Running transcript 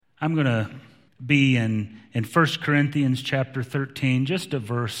I'm going to be in 1 Corinthians chapter 13, just a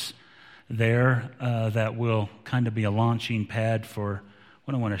verse there that will kind of be a launching pad for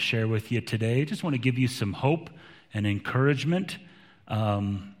what I want to share with you today. I just want to give you some hope and encouragement.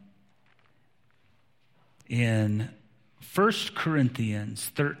 In 1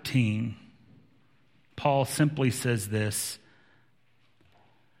 Corinthians 13, Paul simply says this: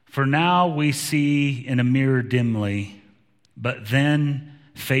 "For now we see in a mirror dimly, but then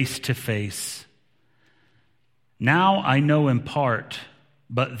face to face. Now I know in part,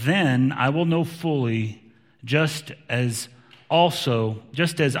 but then I will know fully, just as I also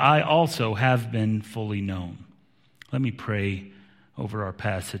have been fully known." Let me pray over our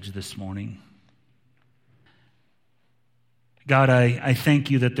passage this morning. God, I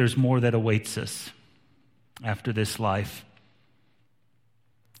thank you that there's more that awaits us after this life.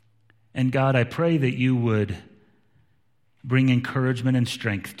 And God, I pray that you would bring encouragement and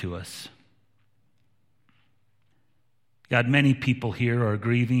strength to us. God, many people here are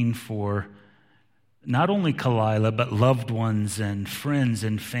grieving for not only Kalila, but loved ones and friends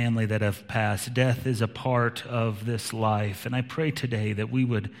and family that have passed. Death is a part of this life. And I pray today that we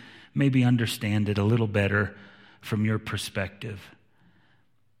would maybe understand it a little better from your perspective.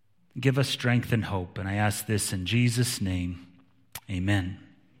 Give us strength and hope. And I ask this in Jesus' name. Amen.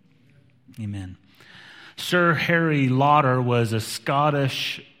 Amen. Sir Harry Lauder was a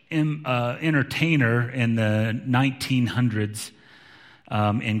Scottish entertainer in the 1900s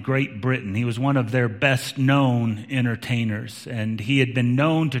in Great Britain. He was one of their best known entertainers, and he had been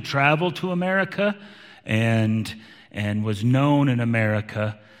known to travel to America and was known in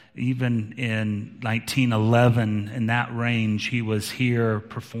America. Even in 1911, in that range, he was here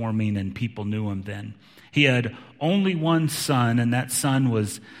performing and people knew him then. He had only one son, and that son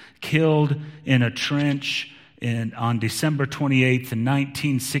was killed in a trench on December 28th in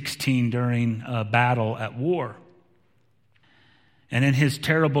 1916 during a battle at war. And in his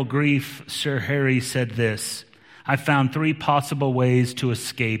terrible grief, Sir Harry said this: "I found 3 possible ways to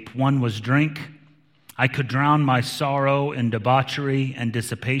escape. One was drink. I could drown my sorrow in debauchery and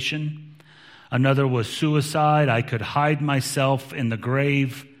dissipation. Another was suicide. I could hide myself in the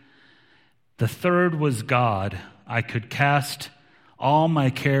grave. The third was God. I could cast all my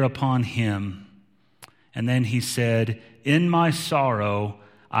care upon him." And then he said, "In my sorrow,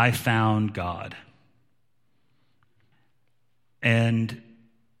 I found God." And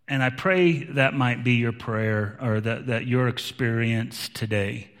I pray that might be your prayer, or that your experience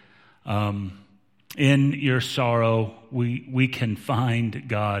today. In your sorrow, we can find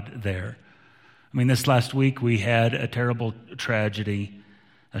God there. I mean, this last week we had a terrible tragedy,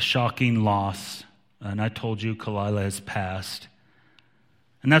 a shocking loss. And I told you Kalila has passed.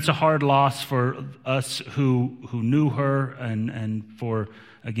 And that's a hard loss for us who knew her, and for,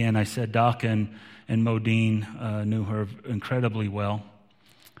 again, I said Doc and Modine knew her incredibly well.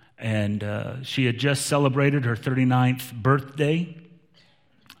 And she had just celebrated her 39th birthday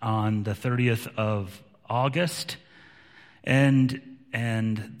on the 30th of August. And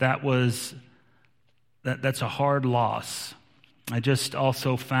that's a hard loss. I just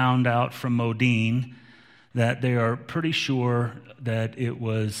also found out from Modine that they are pretty sure that it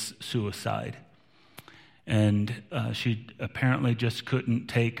was suicide. And she apparently just couldn't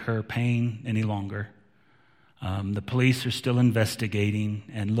take her pain any longer. The police are still investigating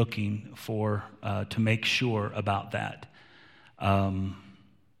and looking to make sure about that.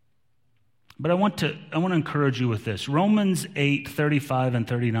 But I want to encourage you with this. Romans 8:35 and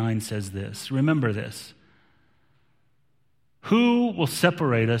 39 says this. Remember this: "Who will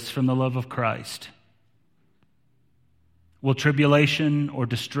separate us from the love of Christ? Will tribulation or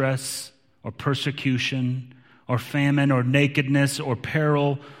distress or persecution or famine or nakedness or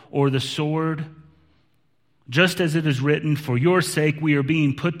peril or the sword? Just as it is written, for your sake we are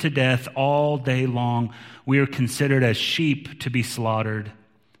being put to death all day long. We are considered as sheep to be slaughtered."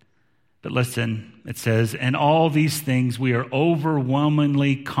 But listen, it says, "And all these things we are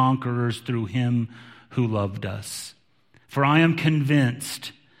overwhelmingly conquerors through him who loved us. For I am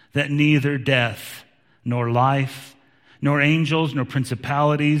convinced that neither death, nor life, nor angels, nor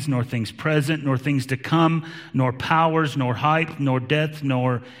principalities, nor things present, nor things to come, nor powers, nor height, nor depth,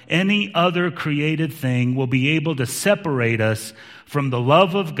 nor any other created thing will be able to separate us from the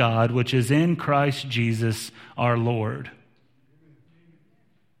love of God which is in Christ Jesus our Lord."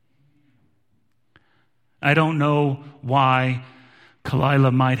 I don't know why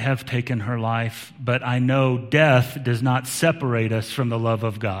Kalila might have taken her life, but I know death does not separate us from the love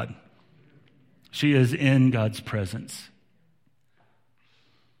of God. She is in God's presence.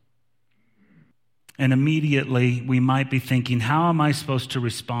 And immediately we might be thinking, how am I supposed to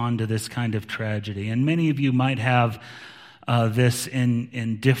respond to this kind of tragedy? And many of you might have this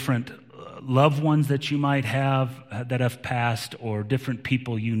in different loved ones that you might have that have passed, or different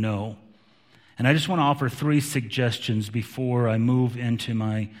people you know. And I just want to offer 3 suggestions before I move into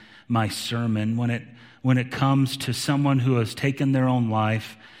my sermon. When it comes to someone who has taken their own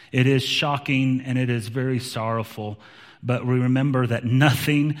life, it is shocking and it is very sorrowful. But we remember that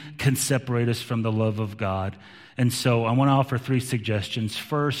nothing can separate us from the love of God. And so I want to offer 3 suggestions.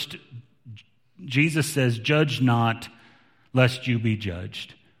 First, Jesus says, "Judge not, lest you be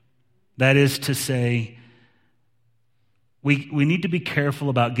judged." That is to say, we need to be careful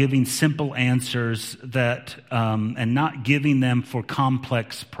about giving simple answers that and not giving them for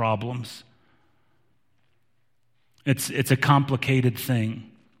complex problems. It's a complicated thing.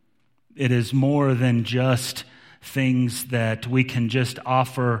 It is more than just things that we can just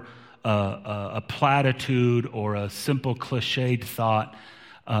offer a platitude or a simple cliched thought,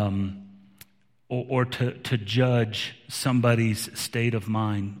 or to judge somebody's state of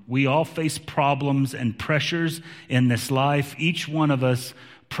mind. We all face problems and pressures in this life. Each one of us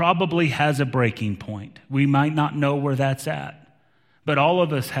probably has a breaking point. We might not know where that's at, but all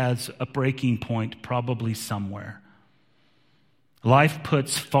of us has a breaking point probably somewhere. Life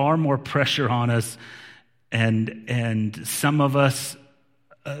puts far more pressure on us, and some of us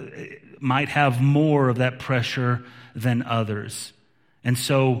might have more of that pressure than others. And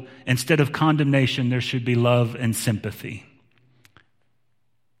so instead of condemnation, there should be love and sympathy.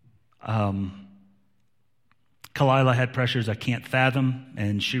 Kalila had pressures I can't fathom,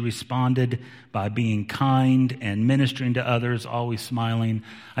 and she responded by being kind and ministering to others, always smiling.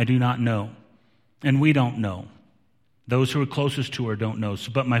 I do not know, and we don't know. Those who are closest to her don't know.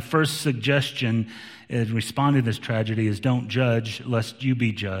 But my first suggestion in responding to this tragedy is don't judge lest you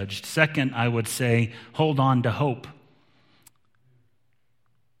be judged. Second, I would say hold on to hope.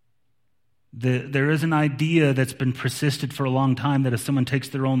 There is an idea that's been persisted for a long time that if someone takes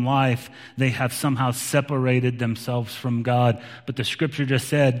their own life, they have somehow separated themselves from God. But the scripture just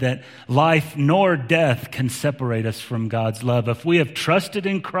said that life nor death can separate us from God's love. If we have trusted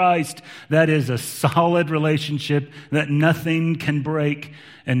in Christ, that is a solid relationship that nothing can break.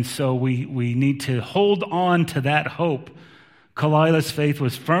 And so we need to hold on to that hope. Kalila's faith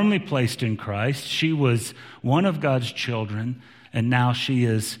was firmly placed in Christ. She was one of God's children, and now she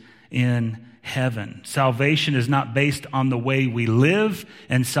is in heaven. Salvation is not based on the way we live,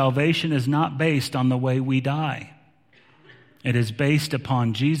 and salvation is not based on the way we die. It is based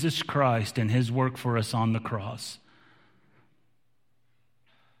upon Jesus Christ and his work for us on the cross.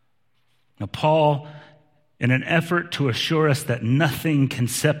 Now, Paul, in an effort to assure us that nothing can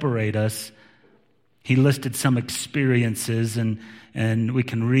separate us, he listed some experiences, and we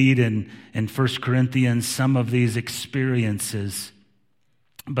can read in 1 Corinthians some of these experiences.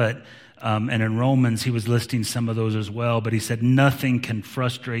 But and in Romans, he was listing some of those as well. But he said nothing can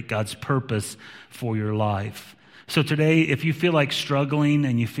frustrate God's purpose for your life. So today, if you feel like struggling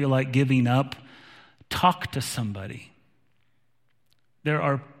and you feel like giving up, talk to somebody. There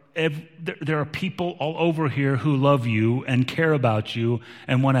are people all over here who love you and care about you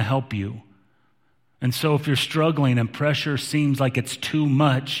and want to help you. And so if you're struggling and pressure seems like it's too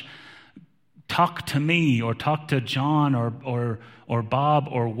much, talk to me or talk to John or Bob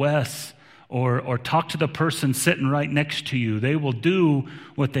or Wes or talk to the person sitting right next to you. They will do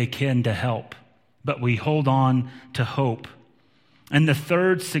what they can to help. But we hold on to hope. And the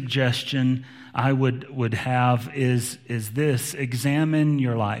third suggestion I would have is this: examine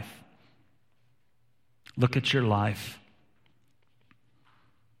your life. Look at your life.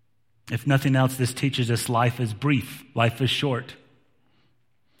 If nothing else, this teaches us life is brief, life is short.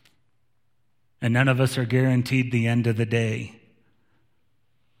 And none of us are guaranteed the end of the day.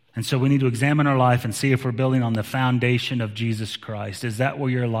 And so we need to examine our life and see if we're building on the foundation of Jesus Christ. Is that where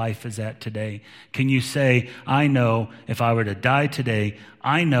your life is at today? Can you say, I know if I were to die today,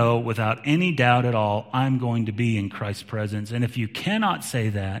 I know without any doubt at all, I'm going to be in Christ's presence. And if you cannot say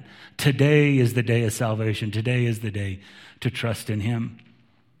that, today is the day of salvation. Today is the day to trust in him.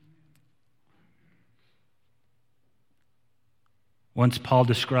 Once Paul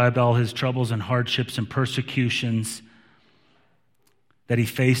described all his troubles and hardships and persecutions that he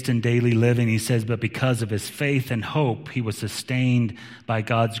faced in daily living, he says, but because of his faith and hope, he was sustained by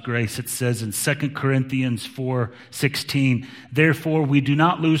God's grace. It says in 2 Corinthians 4:16, therefore we do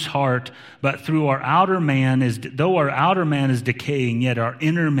not lose heart, but though our outer man is decaying, yet our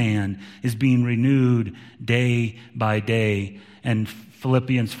inner man is being renewed day by day. And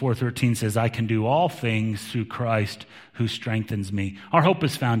Philippians 4:13 says, I can do all things through Christ who strengthens me. Our hope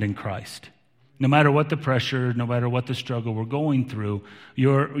is found in Christ. No matter what the pressure, no matter what the struggle we're going through,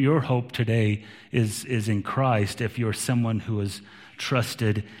 your hope today is in Christ if you're someone who has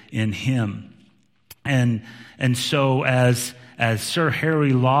trusted in Him. And so as Sir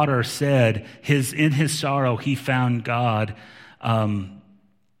Harry Lauder said, in his sorrow he found God.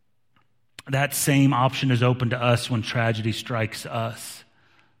 That same option is open to us when tragedy strikes us.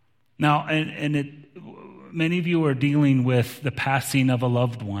 Now, many of you are dealing with the passing of a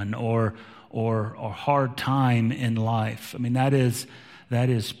loved one or hard time in life. I mean, that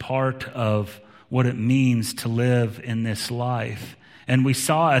is part of what it means to live in this life. And we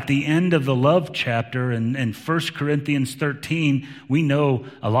saw at the end of the love chapter in 1 Corinthians 13, we know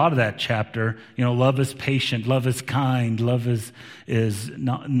a lot of that chapter. You know, love is patient, love is kind, love is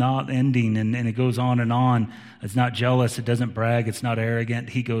not ending, and it goes on and on. It's not jealous, it doesn't brag, it's not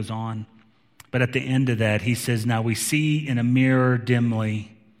arrogant. He goes on. But at the end of that, he says, now we see in a mirror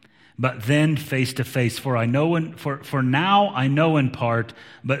dimly, but then face to face. For now I know in part,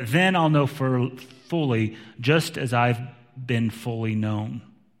 but then I'll know fully, just as I've been fully known.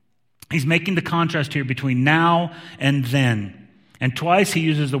 He's making the contrast here between now and then. And twice he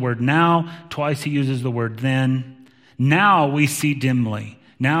uses the word now, twice he uses the word then. Now we see dimly.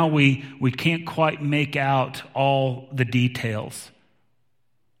 Now we can't quite make out all the details.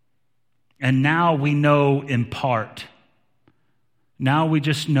 And now we know in part. Now we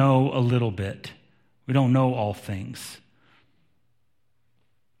just know a little bit. We don't know all things.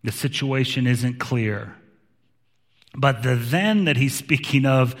 The situation isn't clear. But the then that he's speaking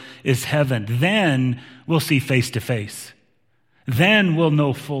of is heaven. Then we'll see face to face. Then we'll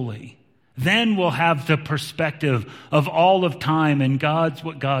know fully. Then we'll have the perspective of all of time and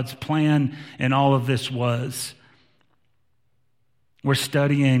what God's plan in all of this was. We're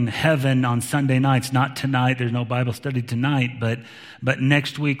studying heaven on Sunday nights, not tonight. There's no Bible study tonight, but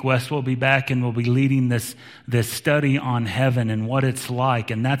next week Wes will be back and we'll be leading this study on heaven and what it's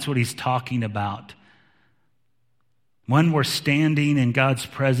like, and that's what he's talking about. When we're standing in God's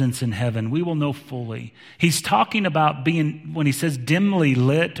presence in heaven, we will know fully. He's talking about being, when he says dimly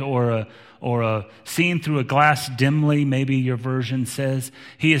lit or seeing through a glass dimly, maybe your version says,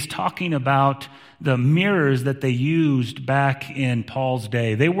 he is talking about the mirrors that they used back in Paul's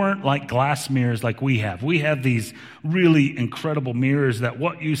day. They weren't like glass mirrors like we have. We have these really incredible mirrors that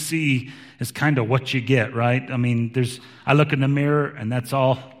what you see is kind of what you get, right? I mean, I look in the mirror and that's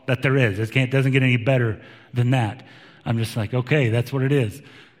all that there is. It doesn't get any better than that. I'm just like, okay, that's what it is.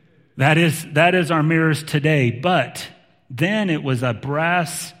 That is our mirrors today. But then it was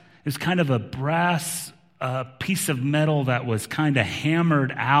kind of a brass piece of metal that was kind of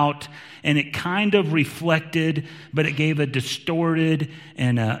hammered out, and it kind of reflected, but it gave a distorted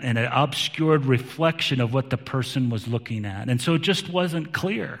and an obscured reflection of what the person was looking at. And so it just wasn't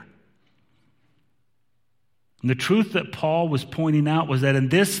clear. And the truth that Paul was pointing out was that in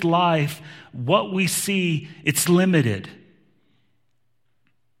this life, what we see, it's limited.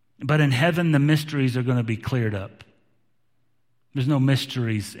 But in heaven, the mysteries are going to be cleared up. There's no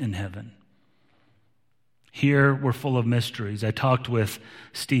mysteries in heaven. Here, we're full of mysteries. I talked with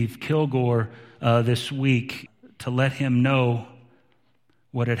Steve Kilgore this week to let him know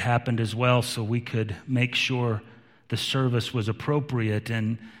what had happened as well so we could make sure the service was appropriate.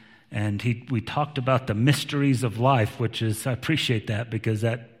 And we talked about the mysteries of life, which is, I appreciate that because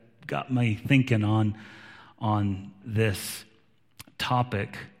that got me thinking on this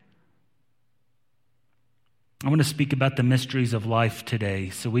topic. I want to speak about the mysteries of life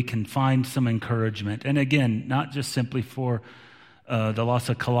today so we can find some encouragement. And again, not just simply for the loss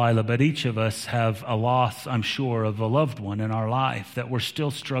of Kalila, but each of us have a loss, I'm sure, of a loved one in our life that we're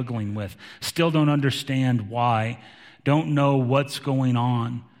still struggling with, still don't understand why, don't know what's going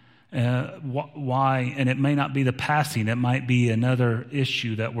on. Why, and it may not be the passing, it might be another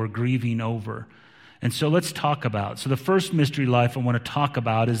issue that we're grieving over. And so let's talk about. So the first mystery life I want to talk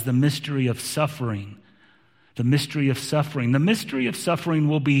about is the mystery of suffering. The mystery of suffering. The mystery of suffering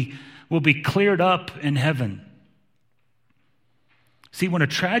will be cleared up in heaven. See, when a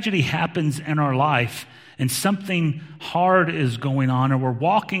tragedy happens in our life and something hard is going on, or we're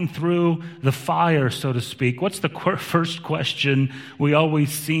walking through the fire, so to speak, what's the first question we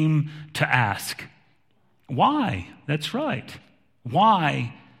always seem to ask? Why? That's right.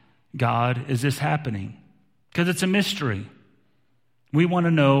 Why, God, is this happening? Because it's a mystery. We want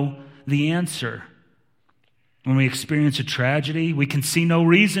to know the answer. When we experience a tragedy, we can see no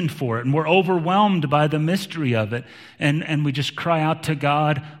reason for it, and we're overwhelmed by the mystery of it, and we just cry out to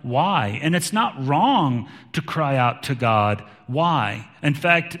God, why? And it's not wrong to cry out to God, why? In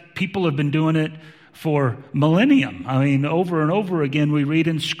fact, people have been doing it for millennium. I mean, over and over again, we read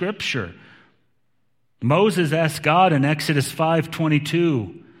in Scripture, Moses asked God in Exodus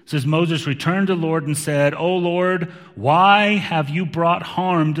 5:22. It says, Moses returned to the Lord and said, "O Lord, why have you brought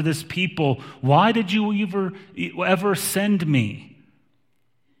harm to this people? Why did you ever send me?"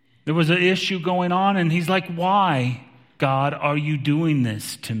 There was an issue going on, and he's like, "Why, God, are you doing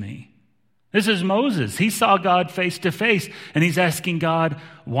this to me?" This is Moses. He saw God face to face, and he's asking God,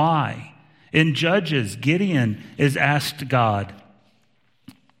 why? In Judges, Gideon is asked God,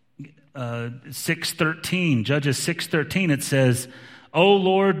 6:13, Judges 6:13, it says, "O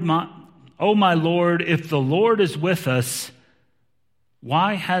my Lord, if the Lord is with us,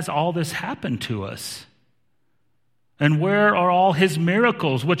 why has all this happened to us? And where are all his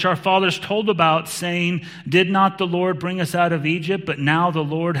miracles, which our fathers told about, saying, 'Did not the Lord bring us out of Egypt? But now the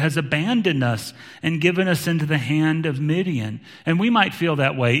Lord has abandoned us and given us into the hand of Midian.'" And we might feel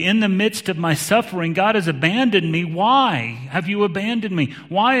that way. In the midst of my suffering, God has abandoned me. Why have you abandoned me?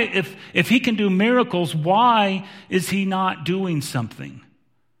 Why, if he can do miracles, why is he not doing something?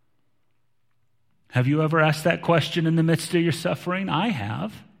 Have you ever asked that question in the midst of your suffering? I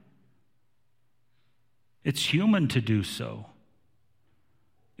have. It's human to do so.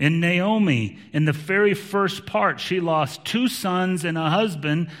 In Naomi, in the very first part, she lost 2 sons and a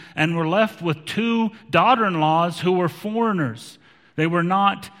husband and were left with 2 daughter-in-laws who were foreigners. They were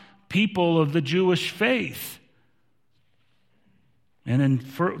not people of the Jewish faith. And in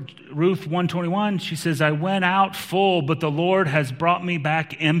Ruth 1:21, she says, "I went out full, but the Lord has brought me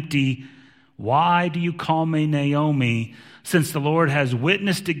back empty. Why do you call me Naomi, since the Lord has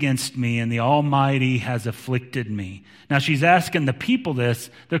witnessed against me and the Almighty has afflicted me?" Now she's asking the people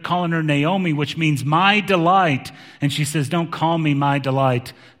this. They're calling her Naomi, which means my delight. And she says, "Don't call me my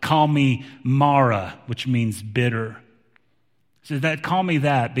delight. Call me Mara," which means bitter. So call me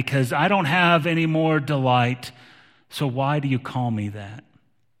that because I don't have any more delight. So why do you call me that?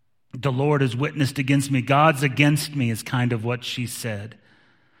 The Lord has witnessed against me. God's against me is kind of what she said.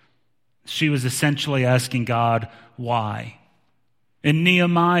 She was essentially asking God, why? In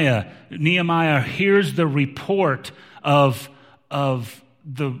Nehemiah hears the report of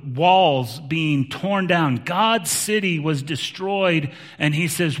the walls being torn down. God's city was destroyed, and he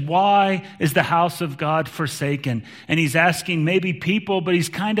says, why is the house of God forsaken? And he's asking maybe people, but he's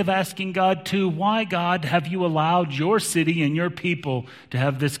kind of asking God too, why, God, have you allowed your city and your people to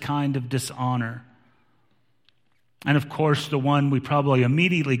have this kind of dishonor? And of course, the one we probably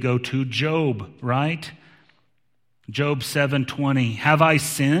immediately go to, Job, right? Job 7:20. "Have I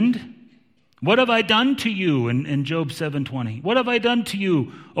sinned? What have I done to you?" In Job 7:20. "What have I done to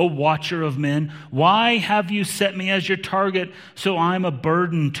you, O watcher of men? Why have you set me as your target so I'm a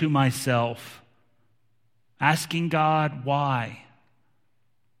burden to myself?" Asking God why.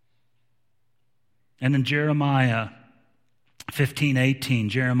 And in Jeremiah 15:18,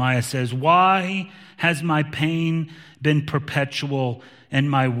 Jeremiah says, "Why has my pain been perpetual and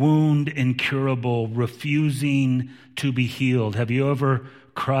my wound incurable, refusing to be healed?" Have you ever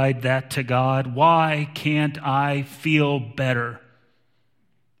cried that to God? Why can't I feel better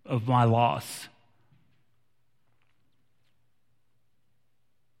of my loss?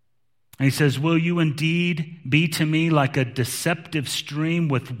 And he says, "Will you indeed be to me like a deceptive stream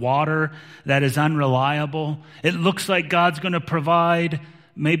with water that is unreliable?" It looks like God's going to provide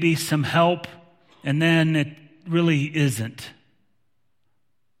maybe some help, and then it really isn't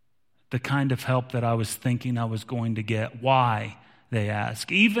the kind of help that I was thinking I was going to get. Why, they ask.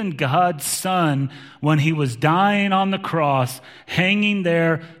 Even God's Son, when he was dying on the cross, hanging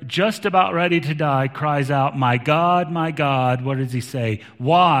there, just about ready to die, cries out, my God, what does he say?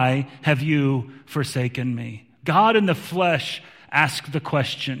 Why have you forsaken me?" God in the flesh asked the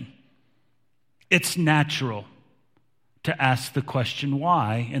question. It's natural to ask the question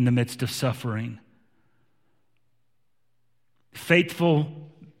why in the midst of suffering. Faithful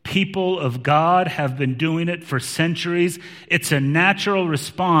people of God have been doing it for centuries. It's a natural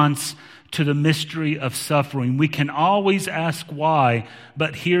response to the mystery of suffering. We can always ask why,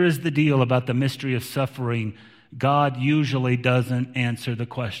 but here is the deal about the mystery of suffering. God usually doesn't answer the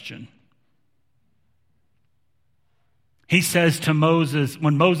question. He says to Moses,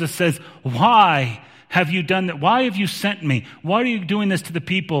 when Moses says, "Why have you done that? Why have you sent me? Why are you doing this to the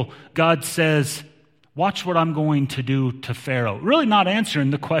people?" God says, "Watch what I'm going to do to Pharaoh." Really not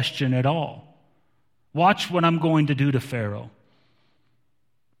answering the question at all. Watch what I'm going to do to Pharaoh.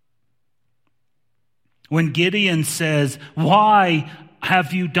 When Gideon says, "Why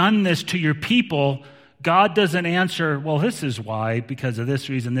have you done this to your people?" God doesn't answer, "Well, this is why, because of this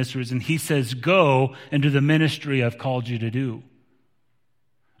reason, this reason." He says, "Go and do the ministry I've called you to do."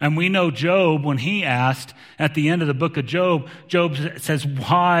 And we know Job, when he asked at the end of the book of Job, Job says,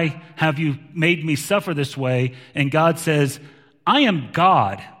 why have you made me suffer this way? And God says, I am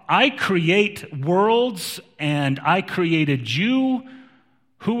God. I create worlds and I created you.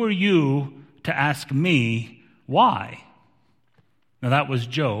 Who are you to ask me why? Now that was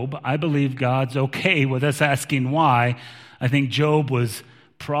Job. I believe God's okay with us asking why. I think Job was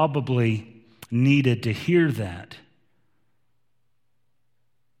probably needed to hear that.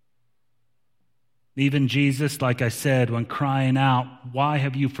 Even Jesus, like I said, when crying out, why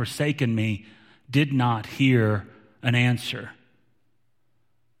have you forsaken me, did not hear an answer.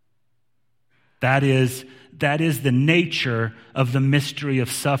 That is the nature of the mystery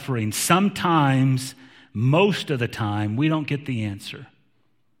of suffering. Sometimes, most of the time, we don't get the answer.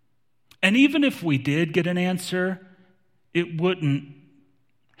 And even if we did get an answer, it wouldn't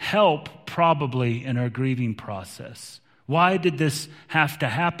help probably in our grieving process. Why did this have to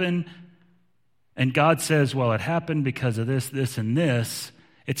happen? And God says, well, it happened because of this, this, and this.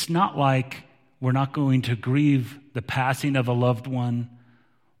 It's not like we're not going to grieve the passing of a loved one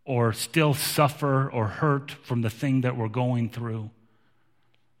or still suffer or hurt from the thing that we're going through.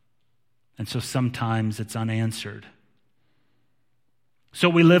 And so sometimes it's unanswered. So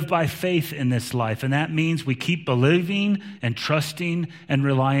we live by faith in this life, and that means we keep believing and trusting and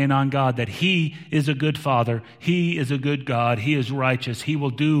relying on God, that He is a good Father, He is a good God, He is righteous, He will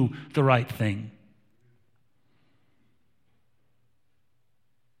do the right thing.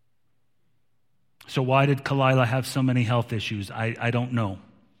 So why did Kalila have so many health issues? I don't know.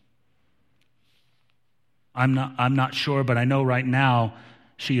 I'm not sure, but I know right now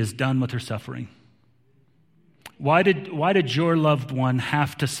she is done with her suffering. Why did your loved one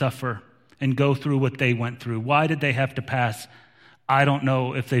have to suffer and go through what they went through? Why did they have to pass? I don't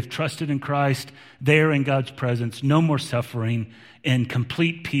know. If they've trusted in Christ, they're in God's presence, no more suffering, and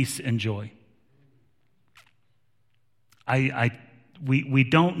complete peace and joy. We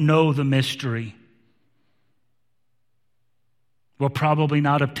don't know the mystery. We'll probably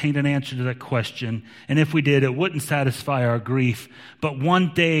not obtain an answer to that question. And if we did, it wouldn't satisfy our grief. But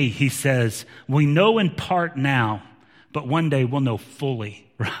one day, he says, we know in part now, but one day we'll know fully,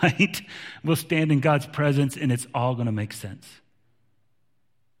 right? We'll stand in God's presence and it's all going to make sense.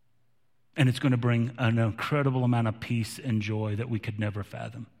 And it's going to bring an incredible amount of peace and joy that we could never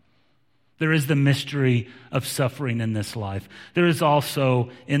fathom. There is the mystery of suffering in this life. There is also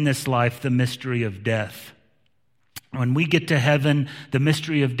in this life the mystery of death. When we get to heaven, the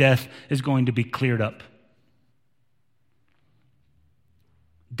mystery of death is going to be cleared up.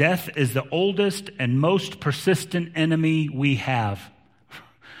 Death is the oldest and most persistent enemy we have.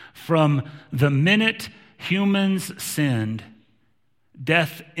 From the minute humans sinned,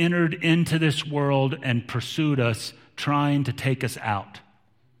 death entered into this world and pursued us, trying to take us out.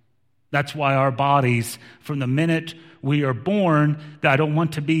 That's why our bodies, from the minute we are born, I don't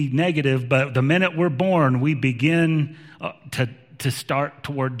want to be negative, but the minute we're born, we begin to start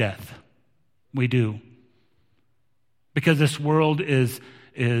toward death. We do. Because this world is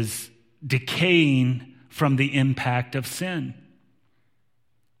decaying from the impact of sin.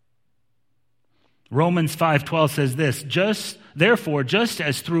 Romans 5:12 says this, therefore, just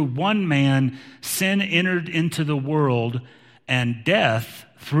as through one man sin entered into the world, and death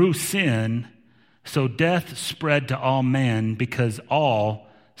through sin, so death spread to all men because all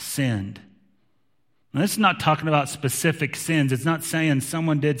sinned. Now, this is not talking about specific sins. It's not saying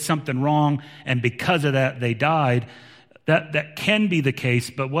someone did something wrong and because of that they died. That can be the case,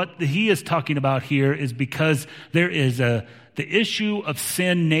 but what he is talking about here is because there is the issue of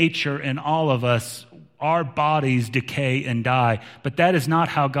sin nature in all of us. Our bodies decay and die, but that is not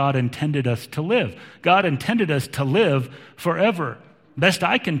how God intended us to live. God intended us to live forever. Best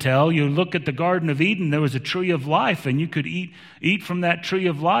I can tell, you look at the Garden of Eden, there was a tree of life, and you could eat from that tree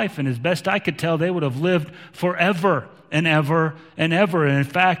of life, and as best I could tell, they would have lived forever and ever and ever. And in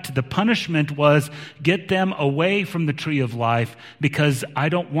fact, the punishment was get them away from the tree of life, because I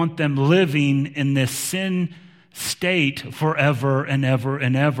don't want them living in this sin state forever and ever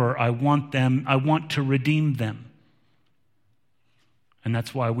and ever. I want to redeem them. And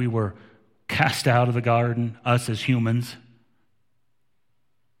that's why we were cast out of the garden, us as humans,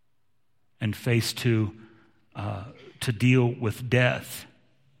 and faced to deal with death.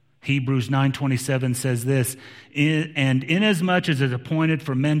 Hebrews 9:27 says this, and inasmuch as it is appointed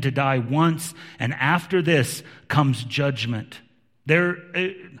for men to die once, and after this comes judgment.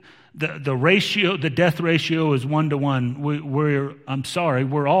 The ratio, the death ratio is 1-to-1.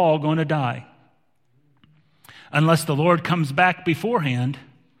 We're all going to die. Unless the Lord comes back beforehand,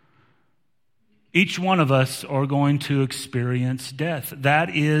 Each one of us are going to experience death.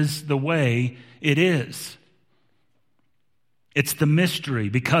 That is the way it is. It's the mystery.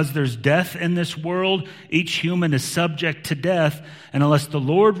 Because there's death in this world, each human is subject to death. And unless the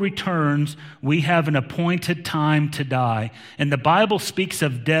Lord returns, we have an appointed time to die. And the Bible speaks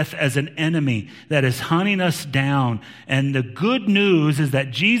of death as an enemy that is hunting us down. And the good news is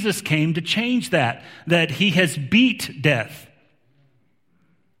that Jesus came to change that he has beat death.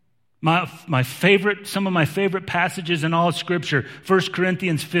 Some of my favorite passages in all of Scripture, 1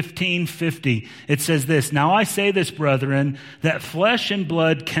 Corinthians 15:50. It says this, "Now I say this, brethren, that flesh and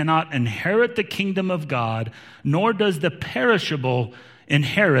blood cannot inherit the kingdom of God, nor does the perishable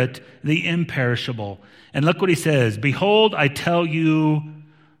inherit the imperishable." And look what he says, "Behold, I tell you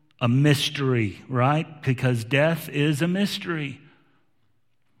a mystery," right? Because death is a mystery.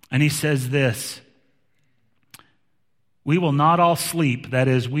 And he says this, "We will not all sleep," that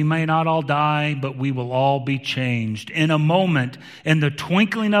is, we may not all die, but we will all be changed. "In a moment, in the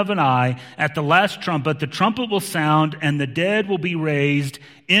twinkling of an eye, at the last trumpet, the trumpet will sound, and the dead will be raised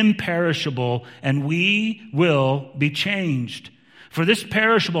imperishable, and we will be changed. For this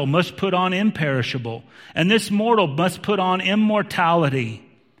perishable must put on imperishable, and this mortal must put on immortality.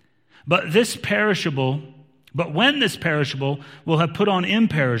 But when this perishable will have put on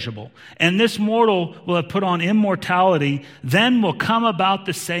imperishable, and this mortal will have put on immortality, then will come about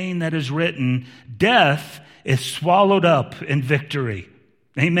the saying that is written, death is swallowed up in victory."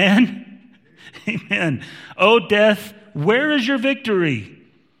 Amen? Amen. "O death, where is your victory?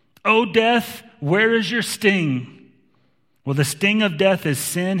 O death, where is your sting?" Well, the sting of death is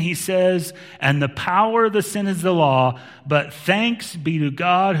sin, he says, and the power of the sin is the law. But thanks be to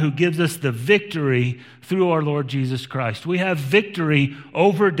God who gives us the victory through our Lord Jesus Christ. We have victory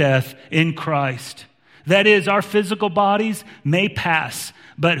over death in Christ. That is, our physical bodies may pass,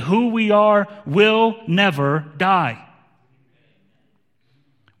 but who we are will never die.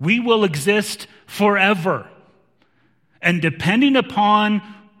 We will exist forever. And depending upon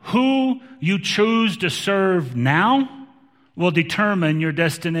who you choose to serve now, will determine your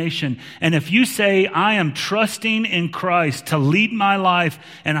destination. And if you say, "I am trusting in Christ to lead my life,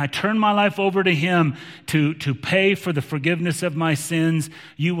 and I turn my life over to Him to pay for the forgiveness of my sins,"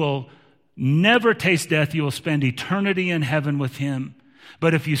 you will never taste death. You will spend eternity in heaven with Him.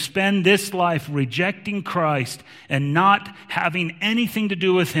 But if you spend this life rejecting Christ and not having anything to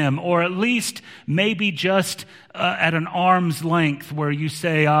do with Him, or at least maybe just at an arm's length where you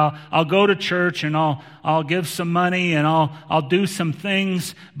say, I'll go to church and I'll give some money and I'll do some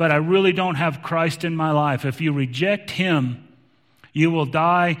things, but I really don't have Christ in my life. If you reject Him, you will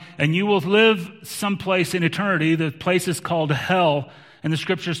die and you will live someplace in eternity. The place is called hell, and the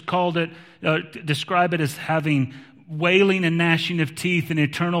Scriptures describe it as having wailing and gnashing of teeth and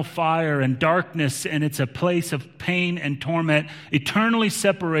eternal fire and darkness, and it's a place of pain and torment, eternally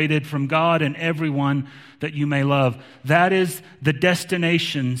separated from God and everyone that you may love. That is the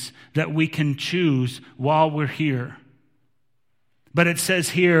destinations that we can choose while we're here. But it says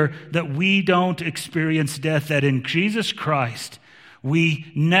here that we don't experience death, that in Jesus Christ we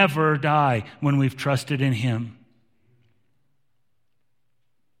never die when we've trusted in Him.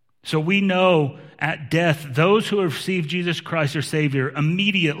 So we know at death, those who have received Jesus Christ their Savior,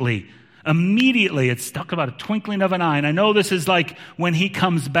 immediately, it's talked about a twinkling of an eye. And I know this is like when He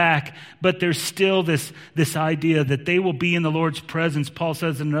comes back, but there's still this idea that they will be in the Lord's presence. Paul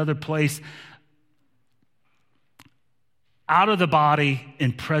says in another place, out of the body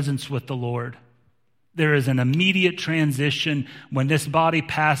in presence with the Lord. There is an immediate transition when this body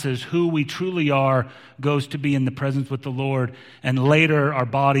passes. Who we truly are goes to be in the presence with the Lord. And later our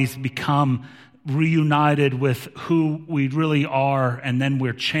bodies become reunited with who we really are. And then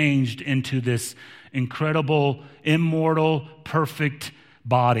we're changed into this incredible, immortal, perfect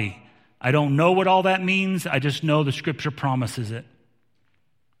body. I don't know what all that means. I just know the Scripture promises it.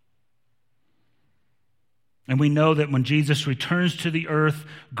 And we know that when Jesus returns to the earth,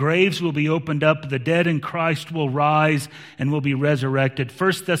 graves will be opened up, the dead in Christ will rise and will be resurrected.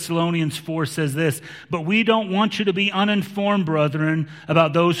 1 Thessalonians 4 says this, "But we don't want you to be uninformed, brethren,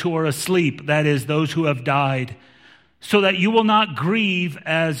 about those who are asleep," that is, those who have died, "so that you will not grieve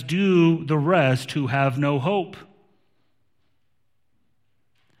as do the rest who have no hope.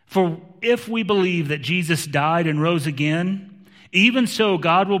 For if we believe that Jesus died and rose again, even so,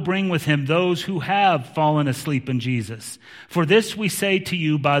 God will bring with Him those who have fallen asleep in Jesus. For this we say to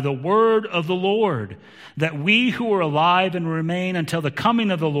you by the word of the Lord, that we who are alive and remain until the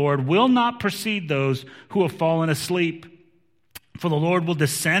coming of the Lord will not precede those who have fallen asleep. For the Lord will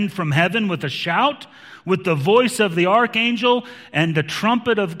descend from heaven with a shout, with the voice of the archangel and the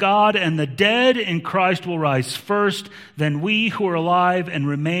trumpet of God, and the dead in Christ will rise first. Then we who are alive and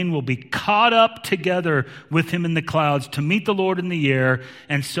remain will be caught up together with him in the clouds to meet the Lord in the air,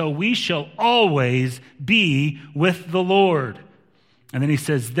 and so we shall always be with the Lord. And then he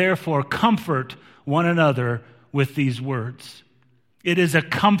says, therefore, comfort one another with these words. It is a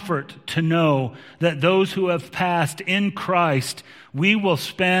comfort to know that those who have passed in Christ, we will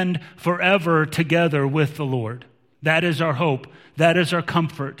spend forever together with the Lord. That is our hope. That is our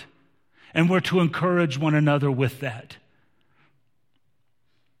comfort. And we're to encourage one another with that.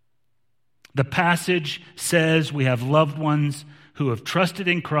 The passage says we have loved ones who have trusted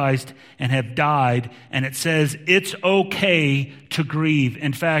in Christ and have died, and it says it's okay to grieve.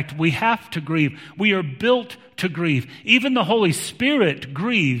 In fact, we have to grieve. We are built to grieve. Even the Holy Spirit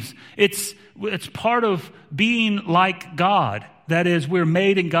grieves. It's part of being like God. That is, we're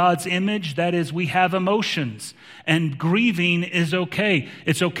made in God's image. That is, we have emotions. And grieving is okay.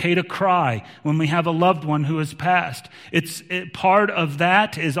 It's okay to cry when we have a loved one who has passed. Part of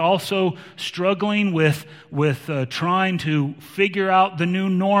that is also struggling with trying to figure out the new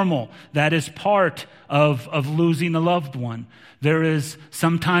normal. That is part of losing a loved one. There is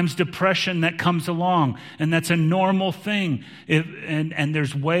sometimes depression that comes along, and that's a normal thing. And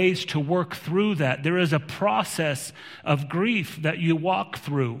there's ways to work through that. There is a process of grief that you walk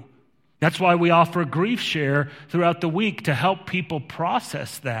through. That's why we offer Grief Share throughout the week to help people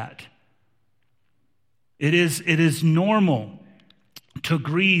process that. It is normal to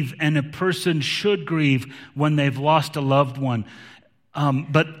grieve, and a person should grieve when they've lost a loved one.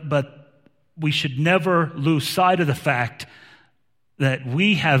 But we should never lose sight of the fact that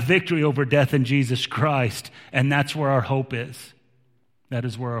we have victory over death in Jesus Christ, and that's where our hope is. That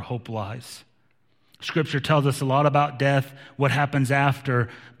is where our hope lies. Scripture tells us a lot about death, what happens after,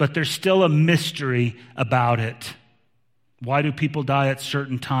 but there's still a mystery about it. Why do people die at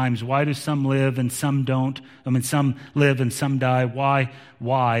certain times? Why do some live and some don't? Some live and some die.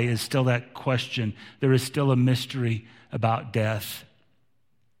 Why is still that question. There is still a mystery about death.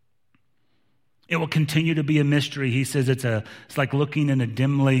 It will continue to be a mystery. He says it's like looking in a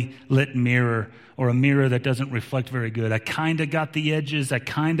dimly lit mirror, or a mirror that doesn't reflect very good. I kind of got the edges. I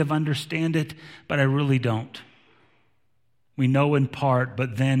kind of understand it, but I really don't. We know in part,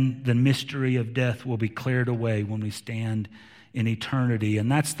 but then the mystery of death will be cleared away when we stand in eternity.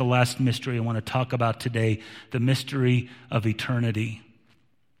 And that's the last mystery I want to talk about today, the mystery of eternity.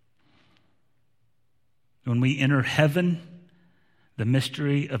 When we enter heaven, the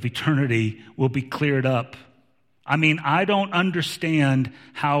mystery of eternity will be cleared up. I don't understand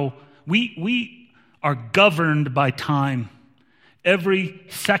how we are governed by time. Every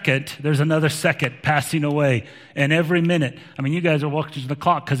second, there's another second passing away. And every minute, you guys are watching the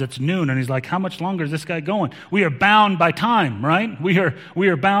clock because it's noon, and he's like, how much longer is this guy going? We are bound by time, right? We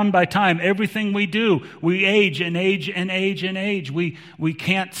are bound by time. Everything we do, we age and age and age and age. We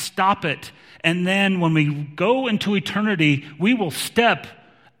can't stop it. And then when we go into eternity, we will step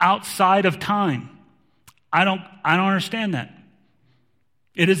outside of time. I don't understand that.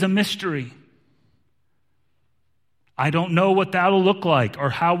 It is a mystery. I don't know what that'll look like or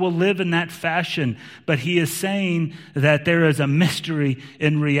how we'll live in that fashion, but he is saying that there is a mystery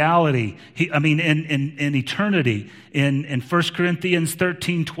in reality. In eternity. In 1 Corinthians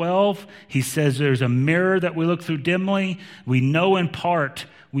 13:12, he says there's a mirror that we look through dimly. We know in part,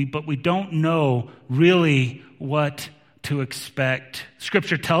 but we don't know really what to expect.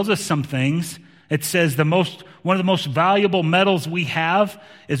 Scripture tells us some things. It says one of the most valuable metals we have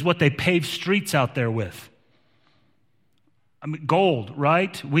is what they pave streets out there with. Gold,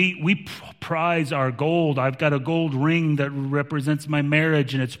 right? We prize our gold. I've got a gold ring that represents my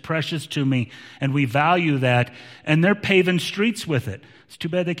marriage, and it's precious to me, and we value that. And they're paving streets with it. It's too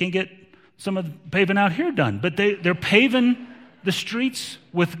bad they can't get some of the paving out here done, but they're paving the streets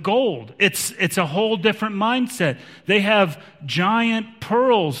with gold. It's a whole different mindset. They have giant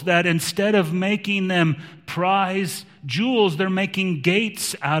pearls that instead of making them prize jewels, they're making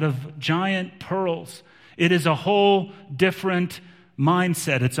gates out of giant pearls. It is a whole different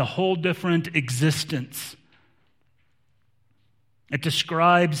mindset. It's a whole different existence. It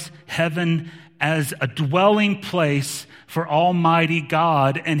describes heaven as a dwelling place for Almighty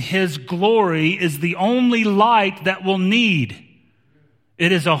God, and His glory is the only light that we'll need.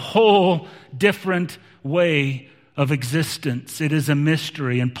 It is a whole different way of existence. It is a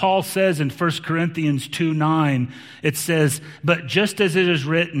mystery. And Paul says in 1 Corinthians 2:9, it says, "But just as it is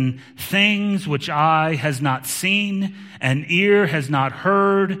written, things which eye has not seen, and ear has not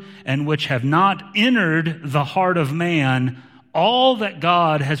heard, and which have not entered the heart of man, all that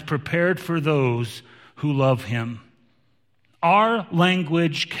God has prepared for those who love him. Our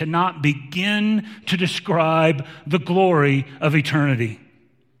language cannot begin to describe the glory of eternity.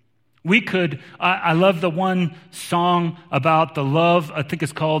 I love the one song about the love, I think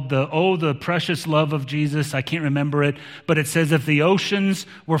it's called the precious love of Jesus. I can't remember it, but it says, if the oceans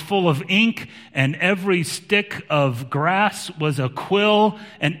were full of ink and every stick of grass was a quill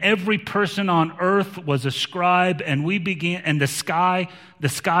and every person on earth was a scribe and the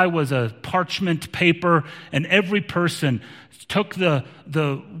sky was a parchment paper and every person took the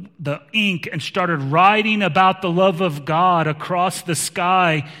ink and started writing about the love of God across the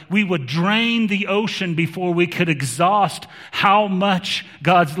sky, we would drain the ocean before we could exhaust how much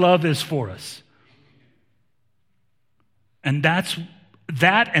God's love is for us. And that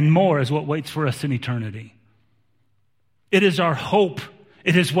and more is what waits for us in eternity. It is our hope.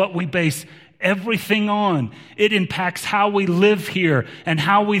 It is what we base everything on. It impacts how we live here and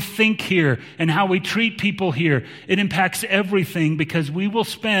how we think here and how we treat people here. It impacts everything because we will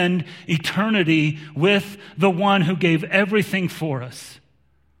spend eternity with the one who gave everything for us.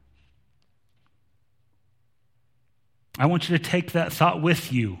 I want you to take that thought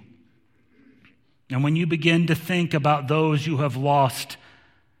with you. And when you begin to think about those you have lost,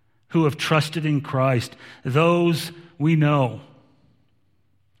 who have trusted in Christ, those we know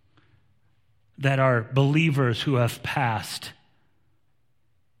that are believers who have passed,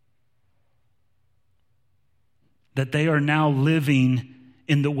 that they are now living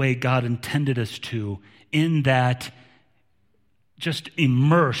in the way God intended us to, in that just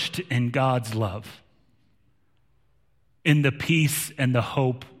immersed in God's love, in the peace and the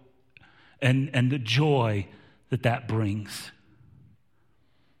hope and the joy that brings.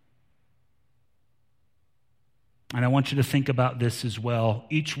 And I want you to think about this as well.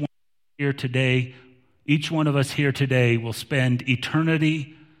 Each one of us here today will spend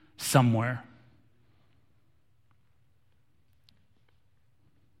eternity somewhere.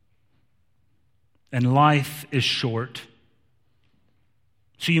 And life is short.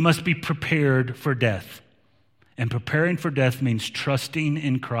 So you must be prepared for death. And preparing for death means trusting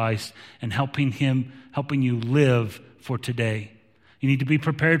in Christ and helping you live for today. You need to be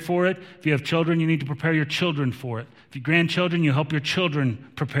prepared for it. If you have children, you need to prepare your children for it. If you have grandchildren, you help your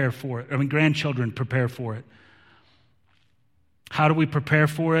children prepare for it. Grandchildren prepare for it. How do we prepare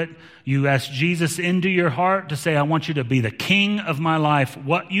for it? You ask Jesus into your heart to say, I want you to be the king of my life.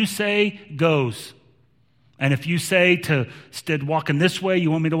 What you say goes. And if you say to instead walking this way, you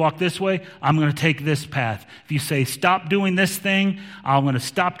want me to walk this way, I'm going to take this path. If you say stop doing this thing, I'm going to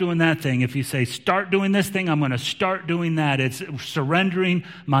stop doing that thing. If you say start doing this thing, I'm going to start doing that. It's surrendering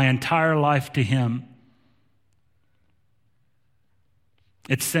my entire life to him.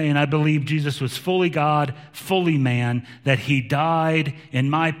 It's saying I believe Jesus was fully God, fully man, that he died in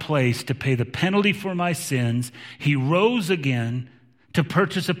my place to pay the penalty for my sins. He rose again to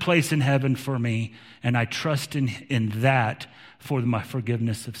purchase a place in heaven for me, and I trust in that for my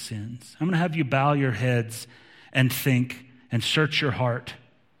forgiveness of sins. I'm going to have you bow your heads and think and search your heart.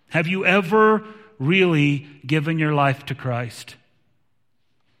 Have you ever really given your life to Christ?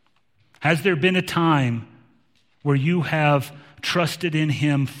 Has there been a time where you have trusted in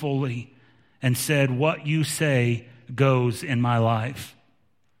him fully and said, what you say goes in my life?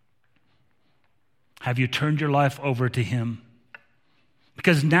 Have you turned your life over to him?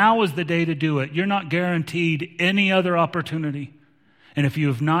 Because now is the day to do it. You're not guaranteed any other opportunity. And if you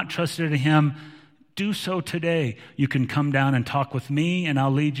have not trusted in him, do so today. You can come down and talk with me, and I'll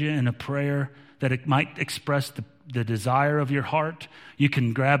lead you in a prayer that it might express the desire of your heart. You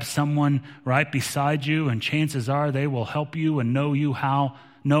can grab someone right beside you, and chances are they will help you and know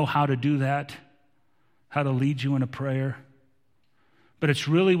how to do that, how to lead you in a prayer. But it's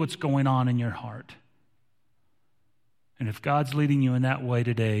really what's going on in your heart. And if God's leading you in that way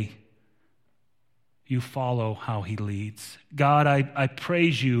today, you follow how he leads. God, I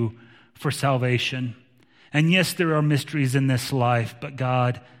praise you for salvation. And yes, there are mysteries in this life, but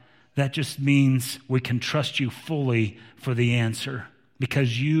God, that just means we can trust you fully for the answer because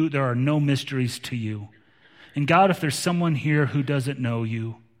there are no mysteries to you. And God, if there's someone here who doesn't know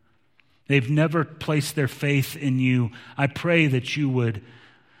you, they've never placed their faith in you, I pray that you would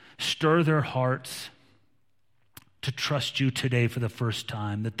stir their hearts to trust you today for the first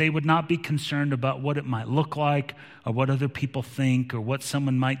time, that they would not be concerned about what it might look like or what other people think or what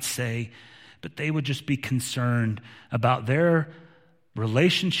someone might say, but they would just be concerned about their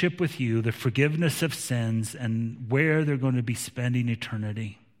relationship with you, the forgiveness of sins, and where they're going to be spending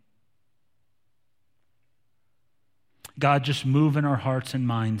eternity. God, just move in our hearts and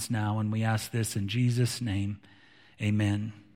minds now, and we ask this in Jesus' name. Amen.